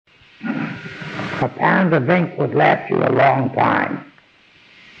A pound of ink would last you a long time,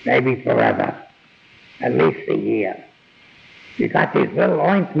 maybe forever, at least a year. You got these little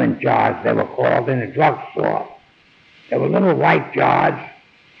ointment jars, they were called, in a drugstore. They were little white jars,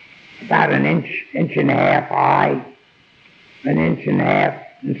 about an inch and a half high, an inch and a half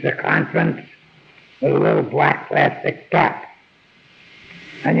in circumference, with a little black plastic cap.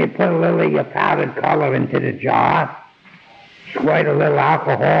 And you put a little of your powdered color into the jar, squirt a little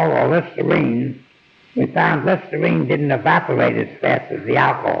alcohol or Listerine. We found Listerine didn't evaporate as fast as the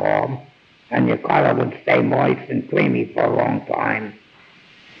alcohol, and your color would stay moist and creamy for a long time.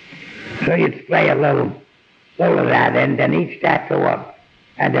 So you'd spray a little of that in, then each tattooer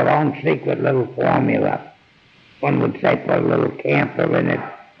had their own secret little formula. One would say put a little camphor in it,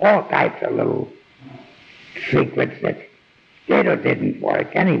 all types of little secrets that did or didn't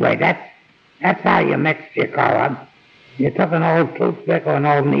work. Anyway, that's how you mixed your color. You took an old toothpick or an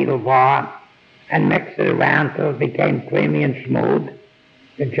old needle bar and mixed it around till it became creamy and smooth.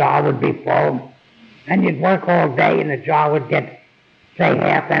 The jar would be full, and you'd work all day and the jar would get, say,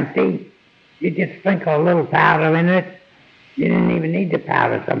 half empty. You'd just sprinkle a little powder in it. You didn't even need the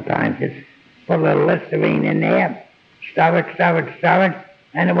powder sometimes. Just put a little Listerine in there, stir it,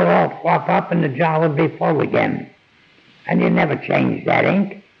 and it would all fluff up and the jar would be full again. And you never changed that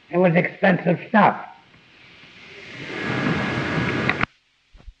ink. It was expensive stuff.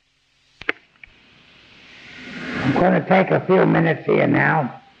 I'm going to take a few minutes here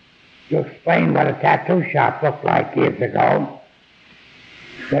now to explain what a tattoo shop looked like years ago.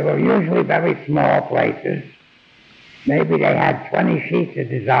 They were usually very small places. Maybe they had 20 sheets of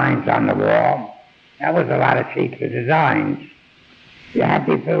designs on the wall. That was a lot of sheets of designs. You had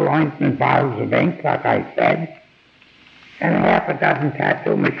these little ointment bottles of ink, like I said, and half a dozen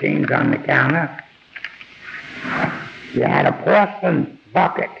tattoo machines on the counter. You had a porcelain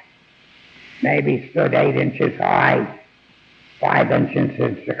bucket, maybe stood 8 inches high, 5 inches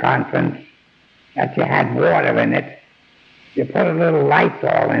in circumference, that you had water in it. You put a little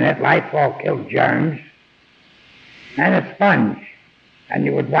Lysol in it. Lysol killed germs. And a sponge. And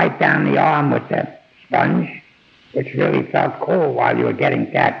you would wipe down the arm with the sponge, which really felt cool while you were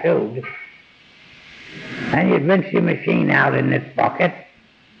getting tattooed. And you'd rinse your machine out in this bucket,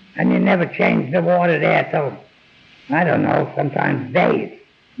 and you never changed the water there till, I don't know, sometimes days.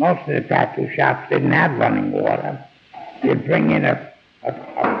 Most of the tattoo shops didn't have running water. You'd bring in a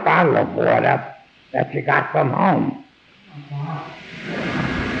bottle of water that you got from home.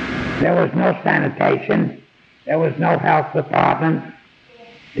 There was no sanitation. There was no health department.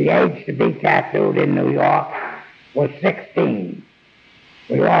 The age to be tattooed in New York was 16.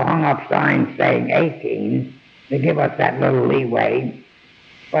 We all hung up signs saying 18 to give us that little leeway,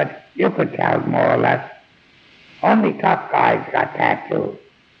 but you could tell more or less. Only tough guys got tattooed.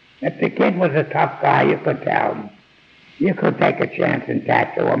 If the kid was a tough guy, you could tell him. You could take a chance and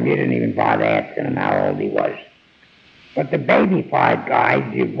tattoo him. You didn't even bother asking him how old he was. But the baby-fied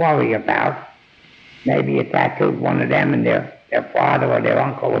guys you'd worry about, maybe you tattooed one of them and their father or their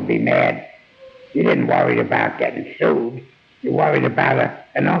uncle would be mad. You didn't worry about getting sued. You worried about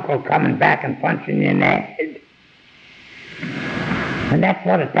an uncle coming back and punching you in the head. And that's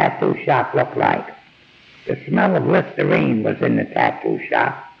what a tattoo shop looked like. The smell of Listerine was in the tattoo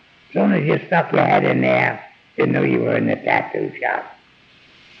shop. As soon as you stuck your head in there, you knew you were in the tattoo shop.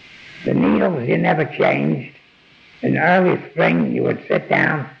 The needles you never changed. In early spring, you would sit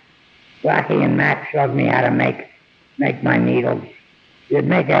down. Blackie and Max showed me how to make my needles. You'd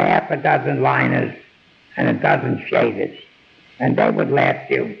make a half a dozen liners and a dozen shaders, and they would last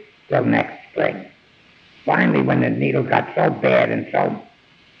you till next spring. Finally, when the needle got so bad and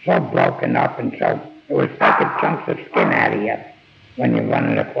so broken up and so it was taking chunks of skin out of you when you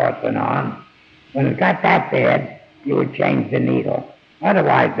run it across an arm, when it got that bad, you would change the needle.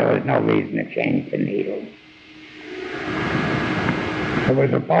 Otherwise, there was no reason to change the needle. There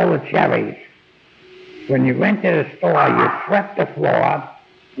was a bowl of cherries. When you went to the store, you swept the floor,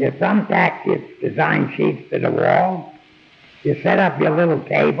 you thumbtacked your design sheets to the wall, you set up your little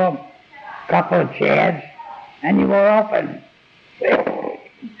table, couple of chairs, and you were open.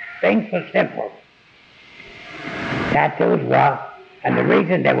 Things were simple. Tattoos were, and the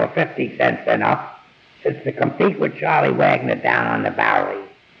reason they were 50 cents and up is to compete with Charlie Wagner down on the Bowery.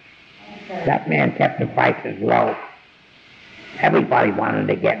 That man kept the prices low. Everybody wanted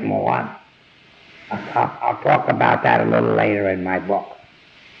to get more. I'll talk about that a little later in my book.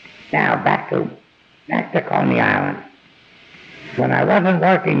 Now, back to Coney Island. When I wasn't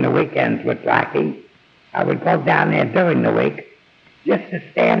working the weekends with Blackie, I would go down there during the week just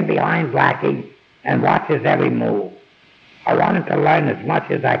to stand behind Blackie and watch his every move. I wanted to learn as much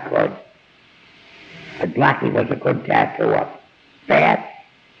as I could. But Blackie was a good tattooer. Fast,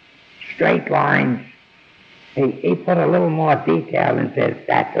 straight lines. He put a little more detail into his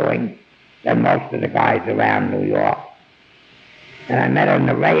tattooing than most of the guys around New York. And I met an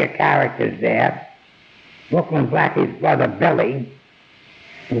array of characters there. Brooklyn Blackie's brother Billy,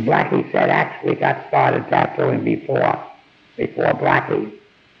 who Blackie said actually got started tattooing before Blackie.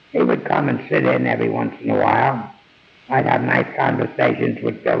 He would come and sit in every once in a while. I'd have nice conversations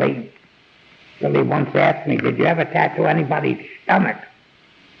with Billy. Billy once asked me, "Did you ever tattoo anybody's stomach?"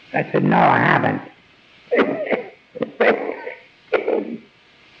 I said, "No, I haven't."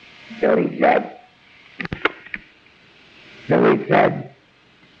 Billy said,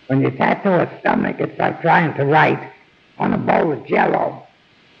 "When you tattoo a stomach, it's like trying to write on a bowl of Jell-O."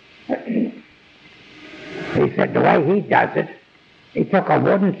 He said the way he does it, he took a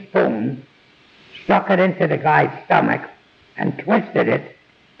wooden spoon, stuck it into the guy's stomach, and twisted it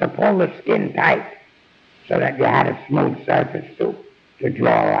to pull the skin tight so that you had a smooth surface to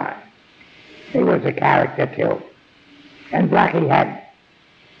draw on. He was a character too. And Blackie had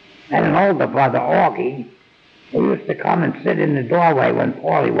an older brother, Augie, who used to come and sit in the doorway when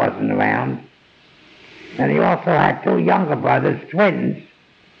Paulie wasn't around. And he also had two younger brothers, twins.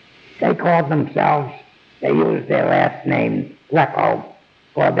 They called themselves, they used their last name, Greco,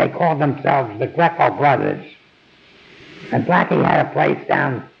 or they called themselves the Greco brothers. And Blackie had a place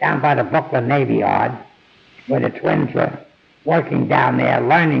down by the Brooklyn Navy Yard where the twins were working down there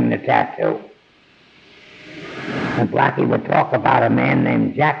learning the tattoo. And Blackie would talk about a man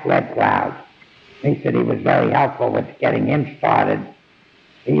named Jack Red Cloud. He said he was very helpful with getting him started.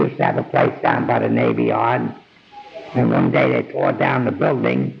 He used to have a place down by the Navy Yard. And one day they tore down the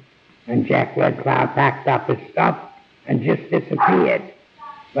building, and Jack Red Cloud packed up his stuff and just disappeared.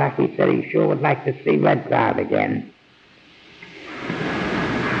 Blackie said he sure would like to see Red Cloud again.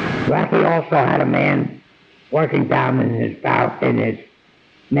 Blackie also had a man working down in his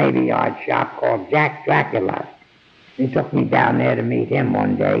Navy Yard shop called Jack Dracula. He took me down there to meet him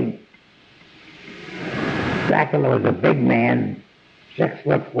one day. Dracula was a big man,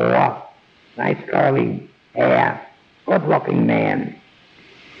 6'4", nice curly hair, good-looking man.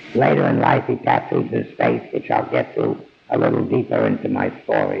 Later in life, he tattoos his face, which I'll get to a little deeper into my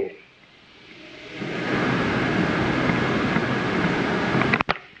stories.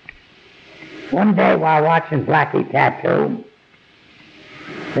 One day while watching Blackie tattoo,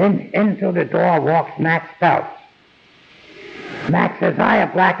 into the door walks Max Phelps. Max says, "Hiya,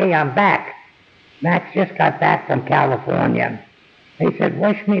 Blackie, I'm back." Max just got back from California. He said,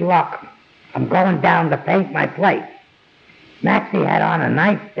 "Wish me luck. I'm going down to paint my place." Maxie had on a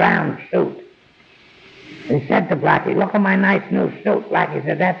nice brown suit. He said to Blackie, "Look at my nice new suit." Blackie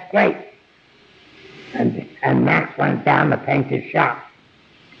said, "That's great." And Max went down to paint his shop.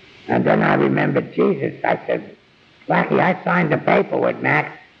 And then I remembered Jesus. I said, "Blackie, I signed a paper with Max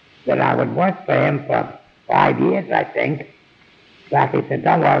that I would work for him for 5 years, I think." Blackie said,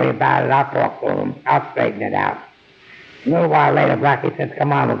 "Don't worry about it. I'll talk to him. I'll straighten it out." A little while later, Blackie said,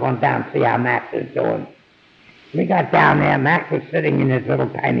 "Come on, we're going down and see how Max is doing." We got down there. Max was sitting in his little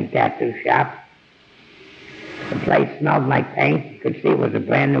tiny tattoo shop. The place smelled like paint. You could see it was a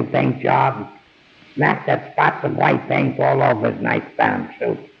brand new paint job. Max had spots of white paint all over his nice brown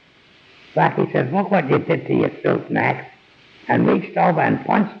suit. Blackie says, "Look what you did to your suit, Max," and reached over and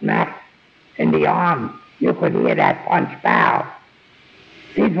punched Max in the arm. You could hear that punch pow.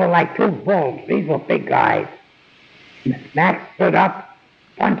 These were like two bulls. These were big guys. Max stood up,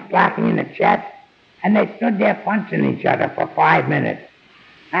 punched Blackie in the chest, and they stood there punching each other for 5 minutes.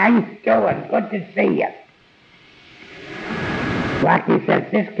 "How you doing? Good to see you." Blackie says,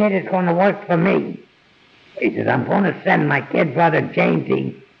 "This kid is going to work for me." He says, "I'm going to send my kid brother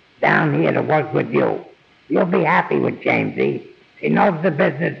Jamesy down here to work with you. You'll be happy with Jamesy. He knows the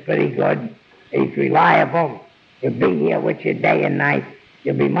business pretty good. He's reliable. He'll be here with you day and night.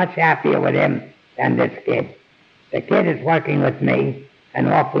 You'll be much happier with him than this kid." The kid is working with me,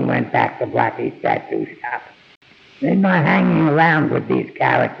 and off we went back to Blackie's tattoo shop. In my hanging around with these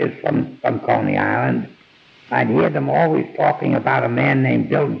characters from Coney Island, I'd hear them always talking about a man named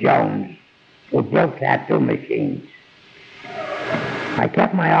Bill Jones, who built tattoo machines. I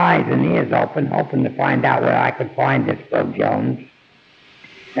kept my eyes and ears open, hoping to find out where I could find this Bill Jones.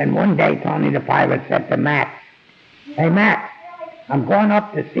 And one day, Tony the Pirate said to Max, "Hey, Max, I'm going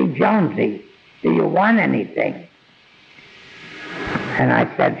up to see Jonesy. Do you want anything?" And I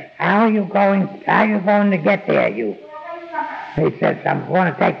said, how are you going to get there, you? He says, "I'm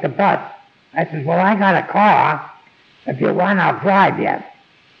going to take the bus." I said, "Well, I got a car. If you want, I'll drive you."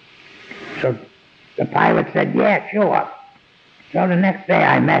 So the pirate said, "Yeah, sure." So the next day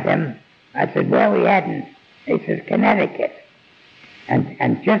I met him, I said, where are we heading? He says, Connecticut.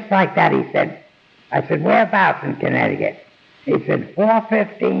 And just like that, he said, I said, whereabouts in Connecticut? He said,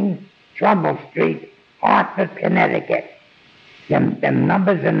 415 Trumbull Street, Hartford, Connecticut. Them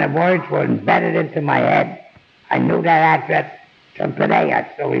numbers and the words were embedded into my head. I knew that address. Till today,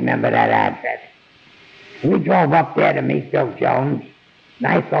 I still remember that address. We drove up there to meet Bill Jones,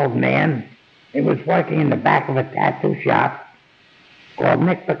 nice old man. He was working in the back of a tattoo shop called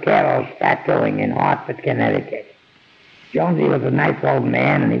Nick Piccaro's Tattooing in Hartford, Connecticut. Jonesy was a nice old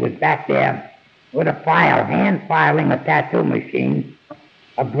man, and he was back there with a file, hand filing a tattoo machine,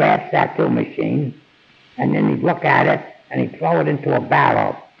 a brass tattoo machine, and then he'd look at it, and he'd throw it into a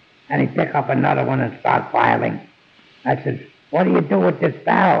barrel, and he'd pick up another one and start filing. I said, what do you do with this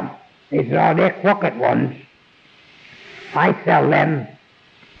barrel? He said, oh, they're crooked ones. I sell them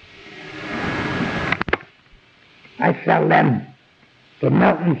to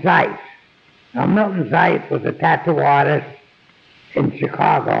Milton Zeiss. Now, Milton Zeiss was a tattoo artist in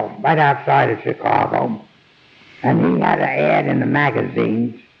Chicago, right outside of Chicago, and he had an ad in the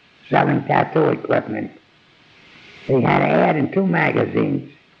magazines selling tattoo equipment. He had an ad in 2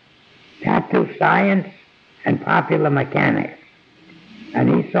 magazines, Tattoo Science and Popular Mechanics, and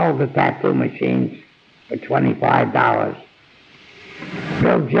he sold the tattoo machines for $25.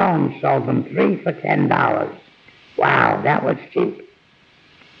 Bill Jones sold them 3 for $10. Wow, that was cheap.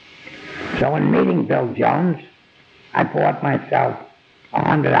 So in meeting Bill Jones, I bought myself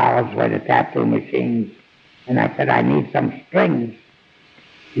 $100 worth of tattoo machines, and I said, I need some springs.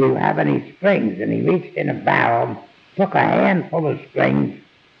 Do you have any springs? And he reached in a barrel, took a handful of springs,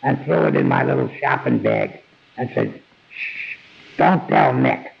 and threw it in my little shopping bag, and said, shh, don't tell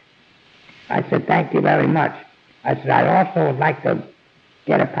Nick. I said, thank you very much. I said, I also would like to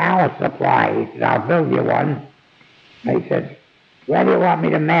get a power supply. He said, I'll build you one. And he says, where do you want me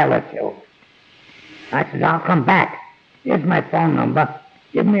to mail it to? I said, I'll come back. Here's my phone number.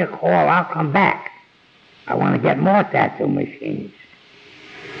 Give me a call, I'll come back. I want to get more tattoo machines.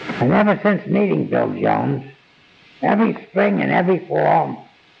 And ever since meeting Bill Jones, every spring and every fall,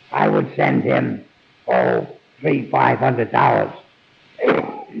 I would send him, $300-500,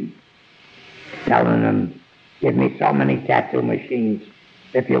 telling him, give me so many tattoo machines.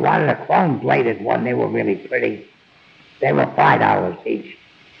 If you wanted a chrome-bladed one, they were really pretty. They were $5 each.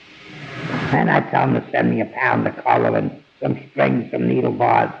 And I'd tell him to send me a pound of color and some springs, some needle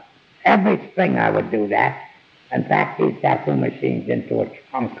bars. Every spring I would do that and pack these tattoo machines into a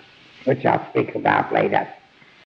trunk, which I'll speak about later.